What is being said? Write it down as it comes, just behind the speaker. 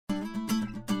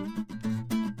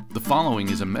following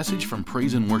is a message from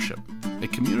Praise and Worship, a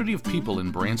community of people in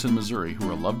Branson, Missouri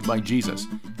who are loved by Jesus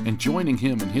and joining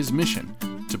Him in His mission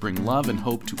to bring love and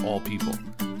hope to all people.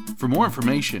 For more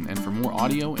information and for more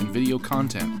audio and video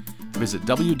content, visit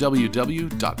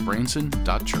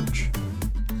www.branson.church.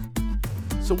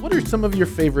 So what are some of your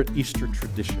favorite Easter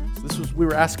traditions? We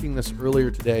were asking this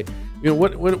earlier today.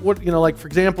 What like for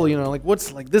example,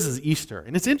 this is Easter.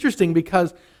 And it's interesting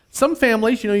because some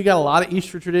families, you got a lot of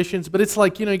Easter traditions, but it's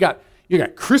like, you got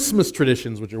Christmas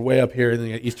traditions, which are way up here, and then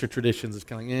you got Easter traditions. It's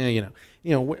kind of like,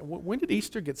 when did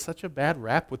Easter get such a bad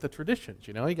rap with the traditions?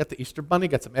 You got the Easter bunny,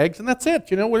 got some eggs, and that's it.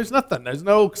 There's nothing. There's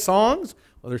no songs.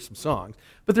 Well, there's some songs,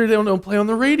 but they don't play on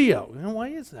the radio. Why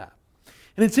is that?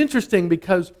 And it's interesting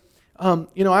because, I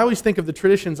always think of the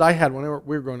traditions I had when we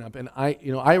were growing up, and I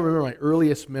remember my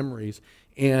earliest memories.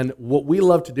 And what we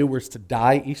loved to do was to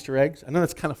dye Easter eggs. I know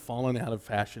that's kind of fallen out of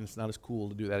fashion. It's not as cool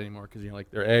to do that anymore because,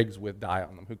 they're eggs with dye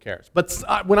on them. Who cares? But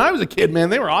when I was a kid, man,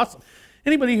 they were awesome.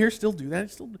 Anybody here still do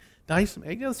that? Still dye some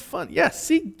eggs? Yeah, that's fun. Yeah,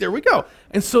 see, there we go.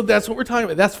 And so that's what we're talking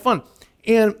about. That's fun.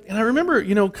 And I remember,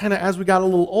 kind of as we got a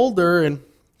little older, and,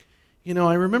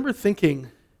 I remember thinking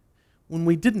when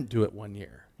we didn't do it one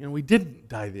year, we didn't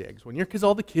dye the eggs one year because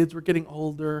all the kids were getting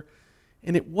older,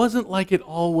 and it wasn't like it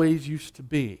always used to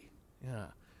be. Yeah,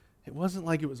 it wasn't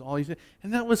like it was always,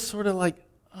 and that was sort of like,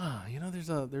 you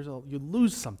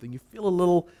lose something. You feel a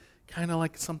little kind of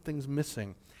like something's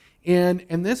missing,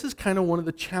 and this is kind of one of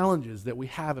the challenges that we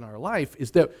have in our life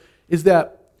is that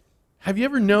have you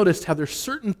ever noticed how there's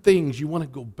certain things you want to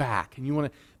go back and you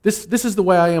want to, this is the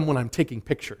way I am when I'm taking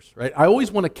pictures, right? I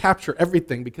always want to capture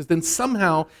everything because then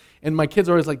somehow, and my kids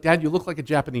are always like, Dad, you look like a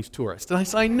Japanese tourist. And I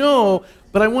say, I know,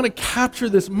 but I want to capture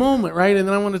this moment, right? And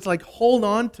then I want to hold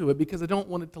on to it because I don't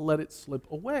want it to let it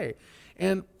slip away.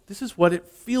 And this is what it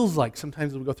feels like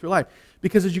sometimes as we go through life.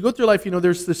 Because as you go through life,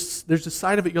 there's this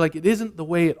side of it, you're like, it isn't the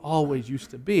way it always used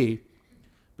to be.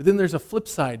 But then there's a flip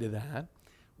side to that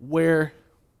where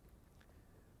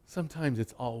sometimes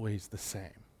it's always the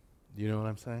same. You know what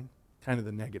I'm saying? Kind of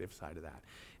the negative side of that.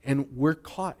 And we're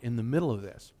caught in the middle of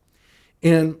this.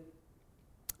 And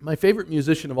my favorite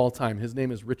musician of all time, his name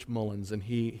is Rich Mullins, and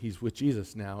he's with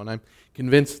Jesus now. And I'm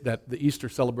convinced that the Easter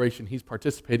celebration he's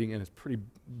participating in is pretty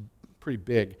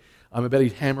big. I bet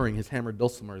he's hammering his hammered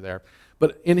dulcimer there.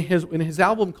 But in his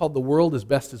album called The World as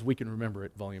Best as We Can Remember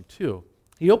It, Volume 2,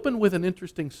 he opened with an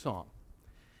interesting song.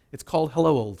 It's called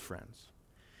Hello, Old Friends.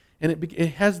 And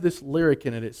it has this lyric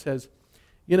in it. It says,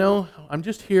 I'm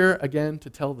just here again to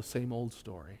tell the same old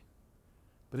story,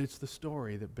 but it's the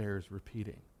story that bears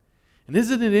repeating. And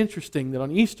isn't it interesting that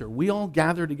on Easter, we all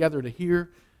gather together to hear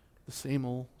the same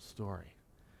old story?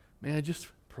 May I just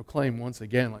proclaim once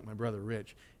again, like my brother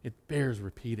Rich, it bears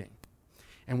repeating.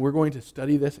 And we're going to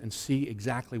study this and see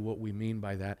exactly what we mean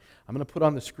by that. I'm going to put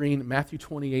on the screen Matthew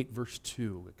 28, verse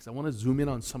 2, because I want to zoom in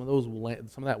on some of those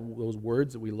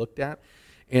words that we looked at.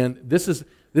 And this is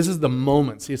the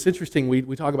moment. See, it's interesting,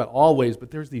 we talk about always,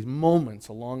 but there's these moments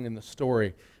along in the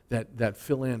story that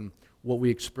fill in what we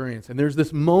experience. And there's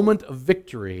this moment of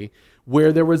victory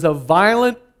where there was a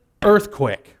violent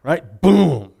earthquake, right?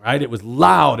 Boom, right? It was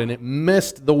loud and it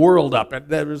messed the world up. And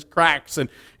there was cracks in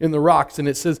the rocks. And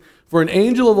it says, for an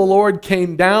angel of the Lord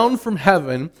came down from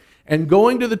heaven, and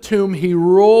going to the tomb, he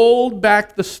rolled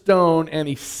back the stone and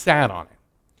he sat on it.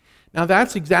 Now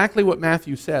that's exactly what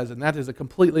Matthew says, and that is a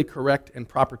completely correct and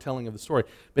proper telling of the story.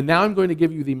 But now I'm going to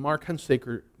give you the Mark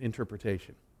Hunsaker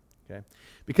interpretation, okay?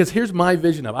 Because here's my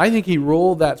vision of it. I think he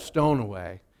rolled that stone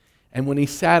away, and when he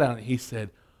sat on it, he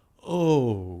said,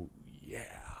 oh, yeah.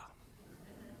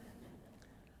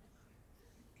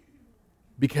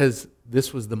 Because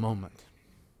this was the moment.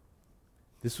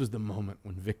 This was the moment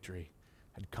when victory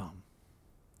had come.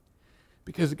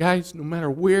 Because guys, no matter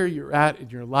where you're at in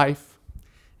your life,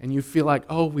 and you feel like,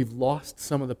 oh, we've lost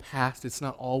some of the past. It's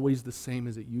not always the same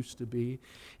as it used to be.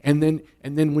 And then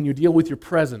when you deal with your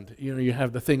present, you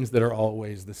have the things that are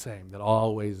always the same, that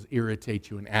always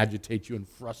irritate you and agitate you and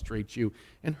frustrate you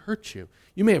and hurt you.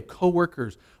 You may have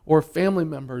coworkers or family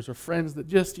members or friends that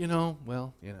just, And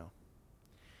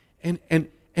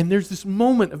there's this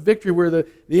moment of victory where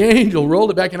the angel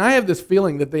rolled it back. And I have this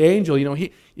feeling that the angel,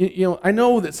 I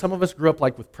know that some of us grew up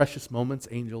like with precious moments,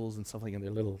 angels and stuff like that,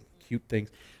 they're little cute things.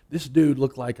 This dude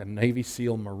looked like a Navy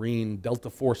SEAL, Marine, Delta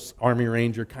Force, Army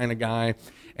Ranger kind of guy,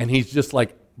 and he's just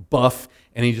like buff,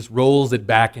 and he just rolls it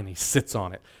back and he sits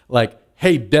on it. Like,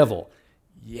 hey, devil,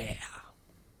 yeah.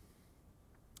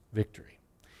 Victory.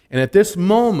 And at this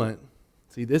moment,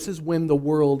 see, this is when the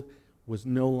world was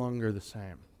no longer the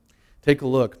same. Take a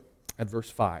look at verse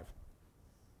 5.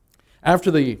 After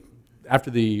after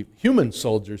the human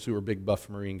soldiers, who were big buff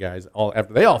Marine guys,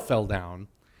 after they all fell down,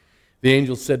 the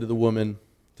angel said to the women,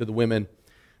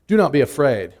 "Do not be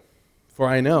afraid, for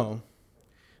I know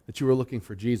that you are looking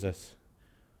for Jesus,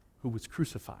 who was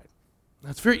crucified."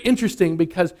 That's very interesting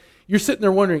because you're sitting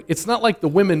there wondering, it's not like the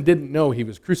women didn't know he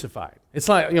was crucified. It's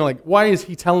not, like, why is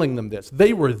he telling them this?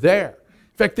 They were there.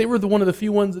 In fact, they were one of the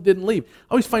few ones that didn't leave.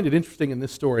 I always find it interesting in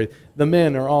this story. The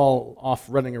men are all off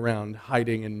running around,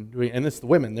 hiding, and it's the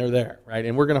women. They're there, right?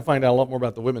 And we're going to find out a lot more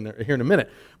about the women here in a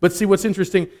minute. But see, what's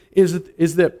interesting is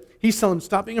that he's telling them,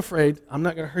 stop being afraid. I'm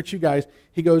not going to hurt you guys.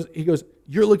 He goes,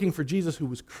 you're looking for Jesus who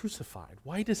was crucified.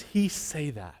 Why does he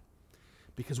say that?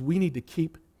 Because we need to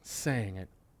keep saying it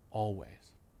always.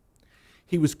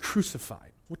 He was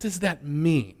crucified. What does that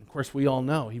mean? Of course, we all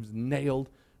know he was nailed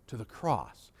to the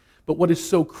cross. But what is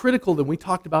so critical, that we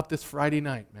talked about this Friday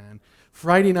night, man.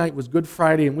 Friday night was Good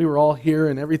Friday, and we were all here,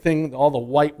 and everything, all the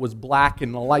white was black,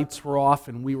 and the lights were off,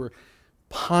 and we were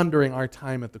pondering our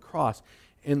time at the cross.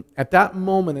 And at that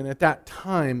moment and at that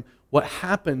time, what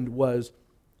happened was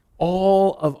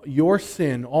all of your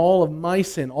sin, all of my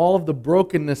sin, all of the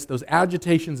brokenness, those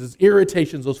agitations, those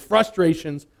irritations, those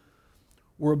frustrations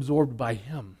were absorbed by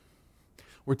him.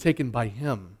 Were taken by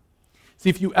him. See,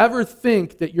 if you ever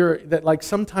think that like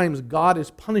sometimes God is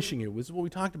punishing you, this is what we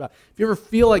talked about. If you ever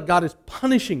feel like God is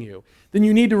punishing you, then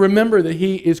you need to remember that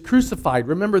he is crucified.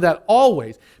 Remember that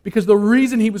always, because the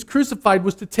reason he was crucified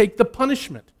was to take the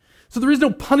punishment. So there is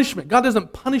no punishment. God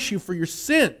doesn't punish you for your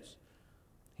sins.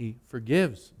 He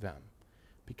forgives them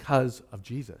because of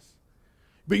Jesus.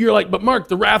 But you're like, but Mark,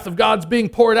 the wrath of God's being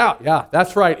poured out. Yeah,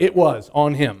 that's right. It was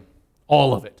on him.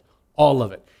 All of it. All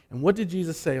of it. And what did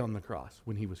Jesus say on the cross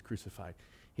when he was crucified?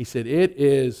 He said, it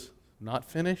is not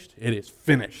finished, it is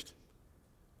finished.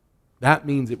 That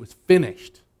means it was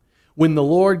finished. When the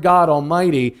Lord God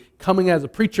Almighty, coming as a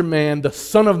preacher man, the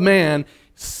Son of Man,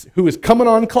 who is coming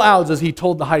on clouds, as he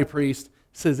told the high priest,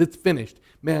 says, it's finished.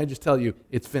 May I just tell you,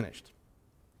 it's finished.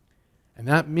 And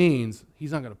that means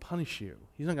he's not going to punish you.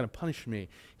 He's not going to punish me.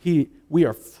 We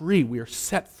are free. We are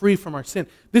set free from our sin.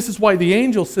 This is why the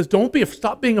angel says,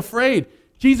 stop being afraid.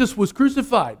 Jesus was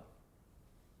crucified.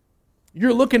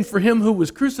 You're looking for him who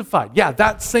was crucified. Yeah,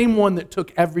 that same one that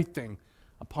took everything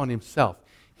upon himself.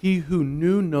 He who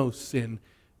knew no sin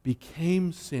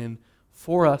became sin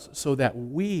for us so that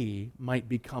we might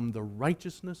become the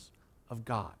righteousness of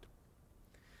God.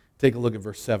 Take a look at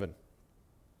verse 7.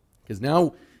 Because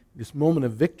now this moment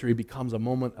of victory becomes a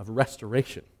moment of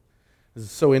restoration. This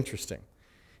is so interesting.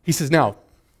 He says, now,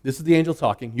 this is the angel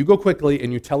talking. You go quickly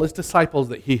and you tell his disciples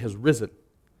that he has risen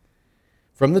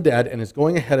from the dead and is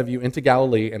going ahead of you into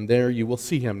Galilee, and there you will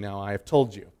see him. Now I have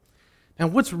told you. Now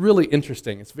what's really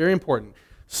interesting, it's very important.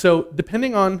 So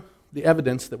depending on the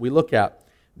evidence that we look at,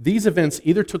 these events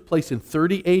either took place in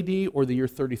 30 AD or the year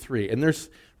 33. And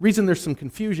reason there's some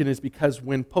confusion is because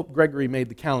when Pope Gregory made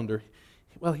the calendar,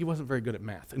 well, he wasn't very good at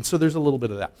math, and so there's a little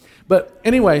bit of that. But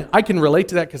anyway, I can relate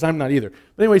to that because I'm not either.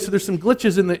 But anyway, so there's some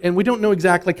glitches and we don't know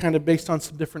exactly, kind of based on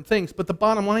some different things, but the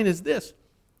bottom line is this.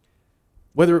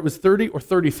 Whether it was 30 or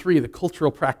 33, the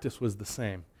cultural practice was the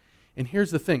same. And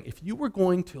here's the thing. If you were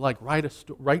going to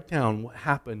write down what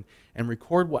happened and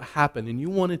record what happened, and you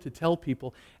wanted to tell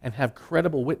people and have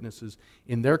credible witnesses,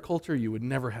 in their culture, you would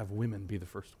never have women be the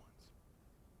first ones.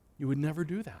 You would never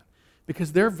do that.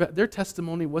 Because their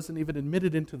testimony wasn't even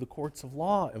admitted into the courts of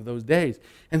law of those days.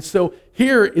 And so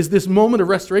here is this moment of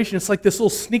restoration. It's like this little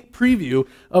sneak preview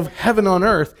of heaven on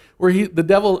earth where the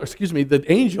devil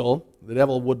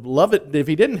would love it if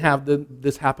he didn't have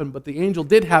this happen, but the angel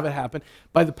did have it happen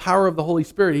by the power of the Holy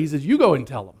Spirit. He says, you go and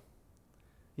tell them.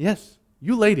 Yes,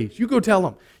 you ladies, you go tell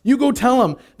them. You go tell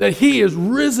them that he is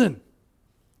risen.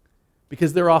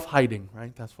 Because they're off hiding,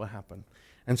 right? That's what happened.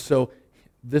 And so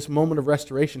this moment of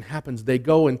restoration happens. They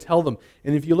go and tell them.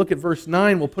 And if you look at verse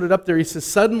 9, we'll put it up there. He says,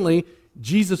 suddenly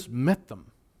Jesus met them.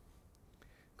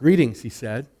 Greetings, he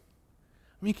said.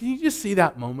 I mean, can you just see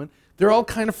that moment? They're all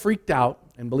kind of freaked out.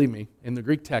 And believe me, in the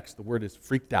Greek text, the word is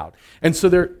freaked out. And so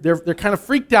they're kind of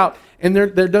freaked out, and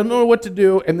they don't know what to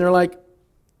do, and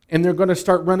they're going to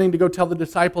start running to go tell the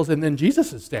disciples, and then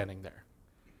Jesus is standing there.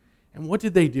 And what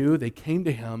did they do? They came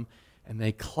to him, and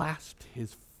they clasped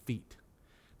his feet.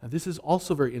 Now, this is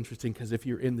also very interesting because if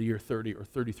you're in the year 30 or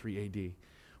 33 AD,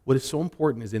 what is so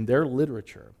important is in their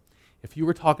literature, if you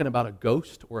were talking about a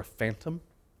ghost or a phantom,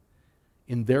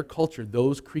 in their culture,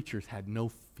 those creatures had no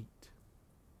feet.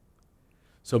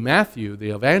 So Matthew,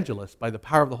 the evangelist, by the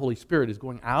power of the Holy Spirit, is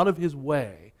going out of his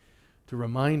way to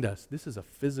remind us this is a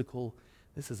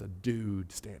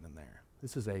dude standing there.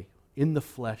 This is a in the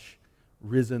flesh,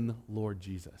 risen Lord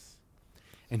Jesus.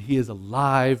 And he is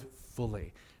alive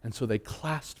fully. And so they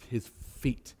clasped his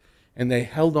feet and they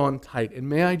held on tight. And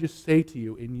may I just say to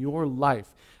you, in your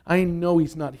life, I know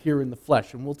he's not here in the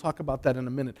flesh, and we'll talk about that in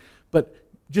a minute, but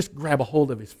just grab a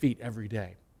hold of his feet every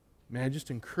day. May I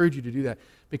just encourage you to do that?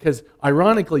 Because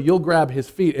ironically, you'll grab his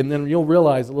feet and then you'll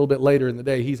realize a little bit later in the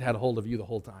day he's had a hold of you the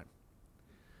whole time.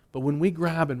 But when we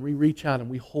grab and we reach out and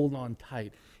we hold on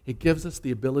tight, it gives us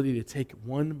the ability to take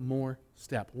one more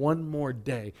step, one more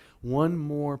day, one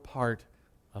more part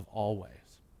of always.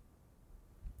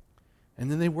 And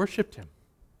then they worshiped him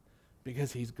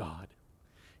because he's God.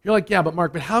 You're like, yeah, but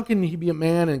Mark, but how can he be a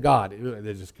man and God?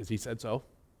 Just because he said so.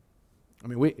 I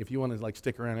mean, if you want to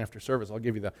stick around after service, I'll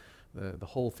give you the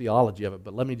whole theology of it.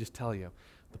 But let me just tell you,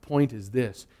 the point is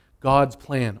this. God's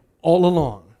plan all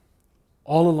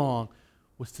along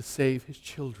was to save his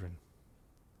children,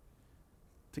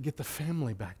 to get the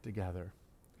family back together.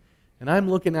 And I'm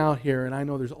looking out here, and I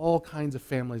know there's all kinds of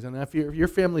families. And if your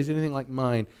family is anything like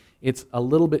mine, it's a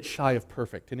little bit shy of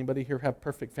perfect. Anybody here have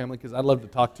perfect family? Because I'd love to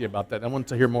talk to you about that. I want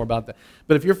to hear more about that.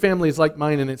 But if your family is like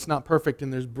mine and it's not perfect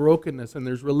and there's brokenness and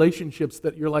there's relationships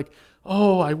that you're like,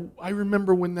 oh, I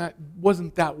remember when that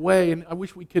wasn't that way, and I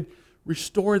wish we could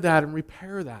restore that and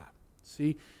repair that.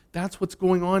 See, that's what's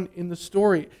going on in the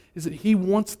story, is that he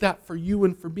wants that for you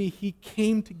and for me. He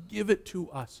came to give it to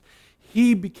us.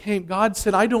 God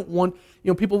said, I don't want,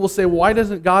 people will say, why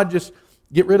doesn't God just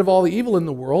get rid of all the evil in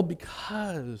the world?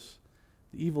 Because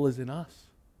the evil is in us.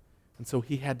 And so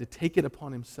he had to take it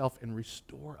upon himself and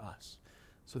restore us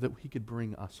so that he could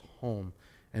bring us home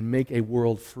and make a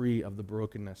world free of the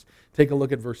brokenness. Take a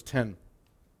look at verse 10.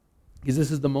 Because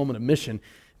this is the moment of mission.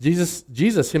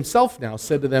 Jesus himself now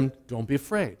said to them, don't be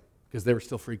afraid, because they were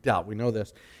still freaked out. We know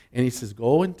this. And he says,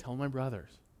 go and tell my brothers.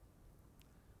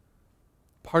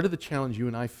 Part of the challenge you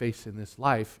and I face in this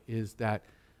life is that,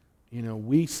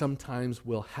 we sometimes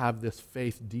will have this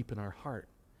faith deep in our heart.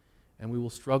 And we will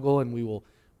struggle and we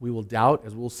will doubt,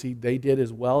 as we'll see they did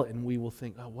as well, and we will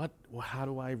think, how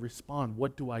do I respond?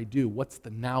 What do I do? What's the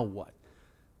now what?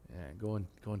 Go and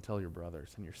tell your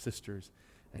brothers and your sisters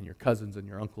and your cousins and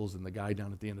your uncles and the guy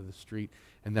down at the end of the street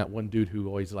and that one dude who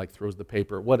always throws the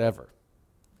paper, whatever.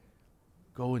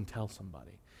 Go and tell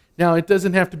somebody. Now, it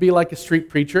doesn't have to be like a street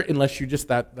preacher unless you just,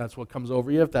 that's what comes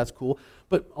over you, if that's cool.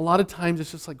 But a lot of times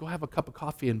it's just go have a cup of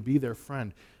coffee and be their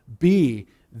friend. Be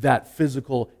that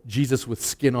physical Jesus with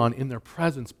skin on in their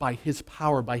presence by his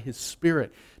power, by his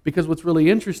Spirit. Because what's really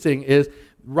interesting is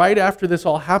right after this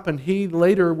all happened, he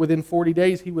later, within 40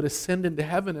 days, he would ascend into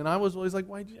heaven. And I was always like,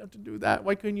 why did you have to do that?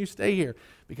 Why couldn't you stay here?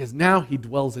 Because now he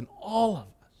dwells in all of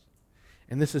us.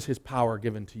 And this is his power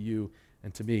given to you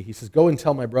and to me. He says, go and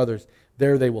tell my brothers,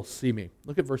 there they will see me.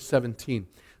 Look at verse 17.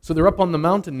 So they're up on the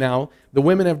mountain now. The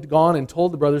women have gone and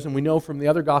told the brothers, and we know from the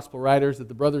other gospel writers that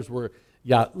the brothers were,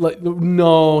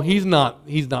 no, he's not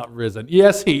risen.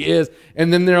 Yes, he is.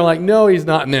 And then they're like, no, he's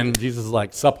not. And then Jesus is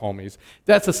like, sup, homies.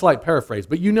 That's a slight paraphrase,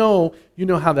 but you know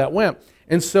how that went.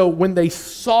 And so when they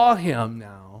saw him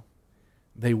now,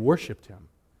 they worshiped him.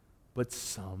 But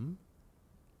some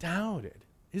doubted.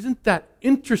 Isn't that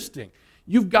interesting?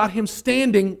 You've got him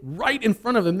standing right in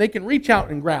front of them. They can reach out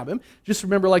and grab him. Just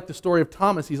remember the story of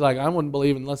Thomas. He's like, I wouldn't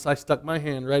believe unless I stuck my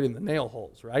hand right in the nail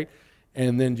holes, right?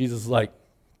 And then Jesus is like,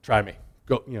 try me.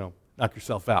 Go, knock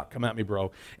yourself out. Come at me,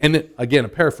 bro. And then, again, a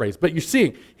paraphrase. But you're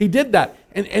seeing, he did that.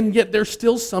 And yet there's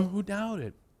still some who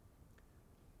doubted.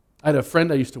 I had a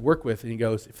friend I used to work with, and he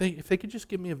goes, if they could just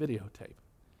give me a videotape,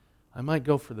 I might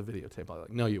go for the videotape. I was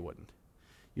like, no, you wouldn't.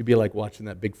 You'd be like watching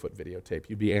that Bigfoot videotape.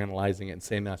 You'd be analyzing it and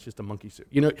saying, no, it's just a monkey suit.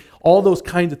 All those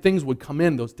kinds of things would come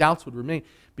in. Those doubts would remain.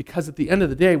 Because at the end of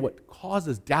the day, what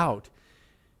causes doubt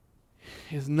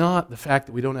is not the fact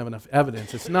that we don't have enough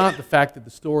evidence. It's not the fact that the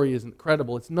story isn't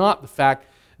credible. It's not the fact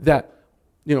that,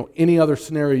 any other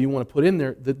scenario you want to put in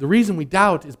there. The reason we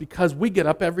doubt is because we get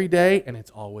up every day and it's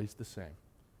always the same.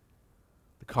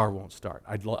 The car won't start.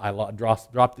 I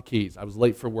dropped the keys. I was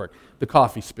late for work. The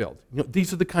coffee spilled.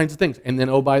 These are the kinds of things. And then,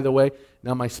 oh, by the way,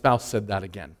 now my spouse said that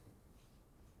again.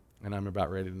 And I'm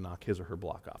about ready to knock his or her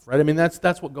block off, right? I mean,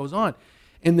 that's what goes on.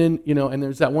 And then, and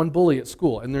there's that one bully at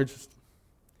school. And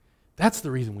that's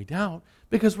the reason we doubt.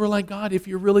 Because we're like, God, if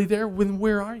you're really there, then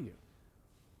where are you?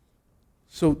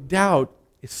 So doubt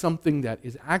is something that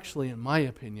is actually, in my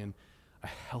opinion, a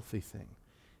healthy thing.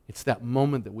 It's that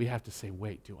moment that we have to say,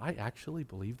 wait, do I actually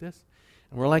believe this?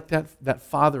 And we're like that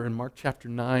father in Mark chapter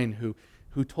 9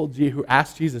 who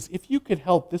asked Jesus, if you could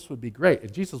help, this would be great.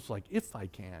 And Jesus was like, if I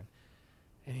can.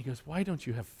 And he goes, why don't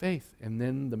you have faith? And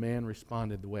then the man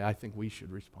responded the way I think we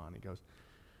should respond. He goes,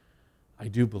 I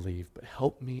do believe, but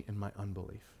help me in my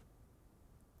unbelief.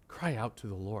 cry out to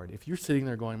the Lord. If you're sitting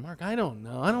there going, Mark, I don't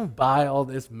know. I don't buy all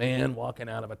this man walking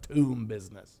out of a tomb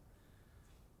business.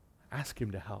 Ask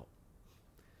him to help.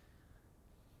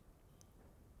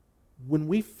 When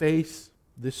we face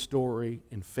this story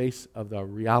in face of the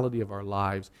reality of our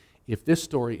lives, if this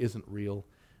story isn't real,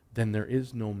 then there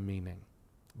is no meaning.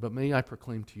 But may I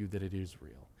proclaim to you that it is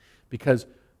real. Because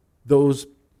those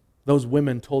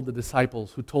women told the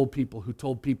disciples, who told people, who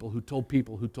told people, who told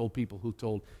people, who told people, who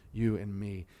told you and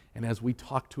me. And as we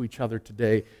talk to each other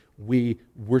today, we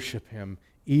worship him,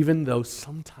 even though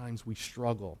sometimes we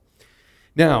struggle.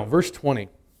 Now, verse 20.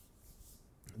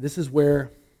 This is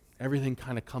where everything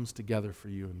kind of comes together for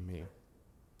you and me.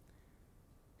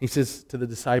 He says to the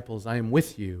disciples, I am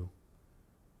with you.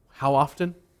 How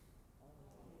often?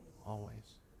 Always.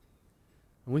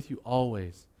 I'm with you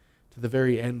always, to the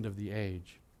very end of the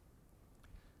age.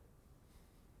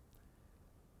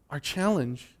 Our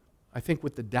challenge, I think,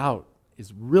 with the doubt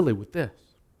is really with this.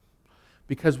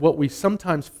 Because what we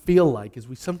sometimes feel like is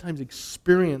we sometimes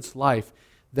experience life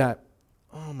that,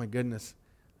 oh my goodness,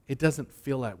 it doesn't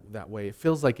feel that way. It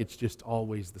feels like it's just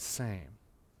always the same.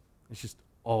 It's just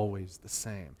always the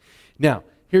same. Now,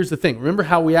 here's the thing. Remember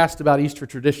how we asked about Easter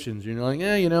traditions? You're like,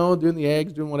 doing the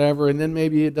eggs, doing whatever, and then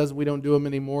maybe we don't do them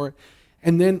anymore.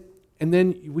 And then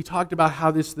we talked about how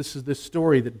this is this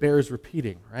story that bears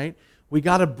repeating, right? We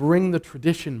got to bring the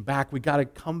tradition back. We got to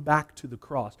come back to the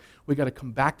cross. We got to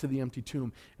come back to the empty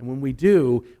tomb. And when we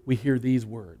do, we hear these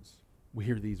words. We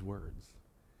hear these words.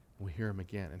 And we hear them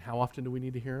again. And how often do we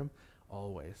need to hear them?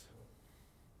 Always.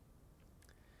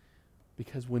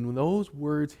 Because when those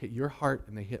words hit your heart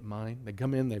and they hit mine, they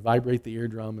come in, they vibrate the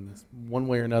eardrum, and one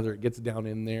way or another it gets down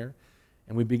in there,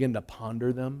 and we begin to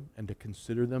ponder them and to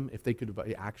consider them if they could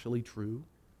be actually true,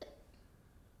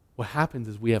 what happens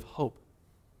is we have hope.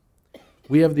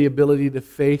 We have the ability to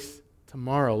face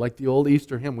tomorrow. Like the old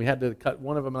Easter hymn, we had to cut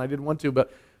one of them, and I didn't want to,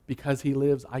 but because he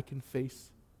lives, I can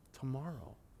face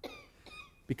tomorrow.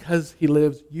 Because he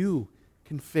lives, you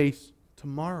can face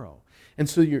tomorrow. And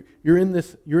so you're in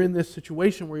this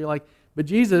situation where you're like, but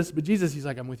Jesus, he's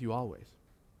like, I'm with you always.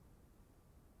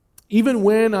 Even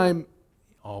when I'm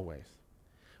always.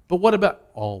 But what about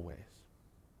always?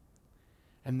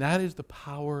 And that is the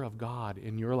power of God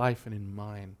in your life and in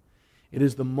mine. It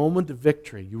is the moment of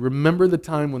victory. You remember the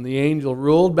time when the angel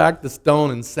rolled back the stone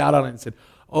and sat on it and said,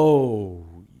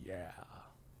 oh, yeah.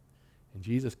 And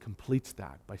Jesus completes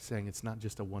that by saying it's not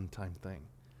just a one-time thing.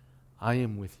 I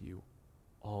am with you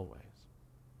always.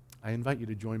 I invite you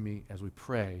to join me as we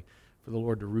pray for the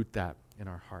Lord to root that in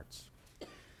our hearts.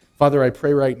 Father, I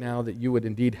pray right now that you would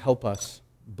indeed help us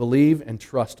believe and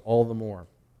trust all the more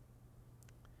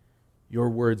your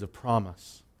words of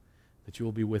promise that you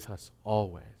will be with us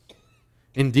always.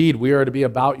 Indeed, we are to be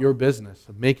about your business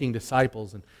of making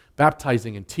disciples and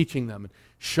baptizing and teaching them and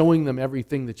showing them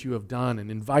everything that you have done and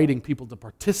inviting people to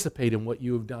participate in what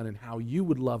you have done and how you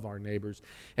would love our neighbors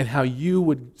and how you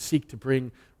would seek to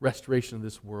bring restoration of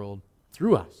this world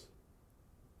through us.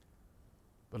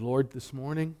 But Lord, this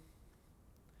morning,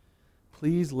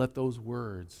 please let those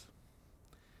words,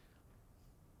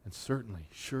 and certainly,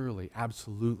 surely,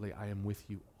 absolutely, I am with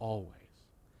you always.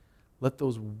 Let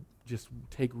those just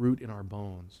take root in our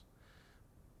bones.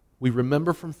 We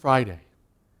remember from Friday,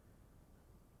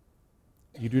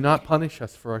 you do not punish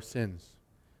us for our sins.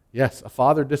 Yes, a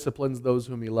father disciplines those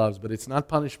whom he loves, but it's not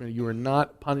punishment. You are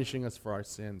not punishing us for our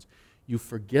sins. You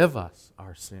forgive us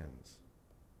our sins.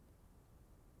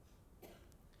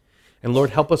 And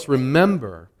Lord, help us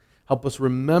remember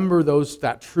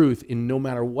that truth in no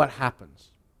matter what happens.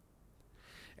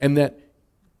 And that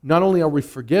not only are we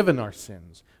forgiven our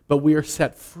sins, but we are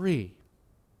set free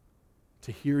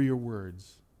to hear your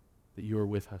words that you are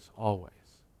with us always,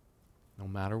 no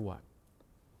matter what.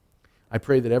 I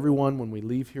pray that everyone, when we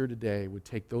leave here today, would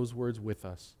take those words with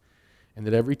us, and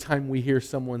that every time we hear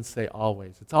someone say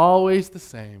always, it's always the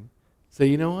same, say,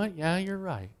 you know what? Yeah, you're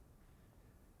right.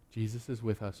 Jesus is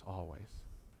with us always.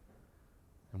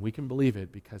 And we can believe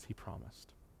it because he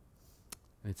promised.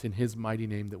 And it's in his mighty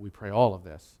name that we pray all of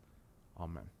this.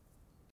 Amen.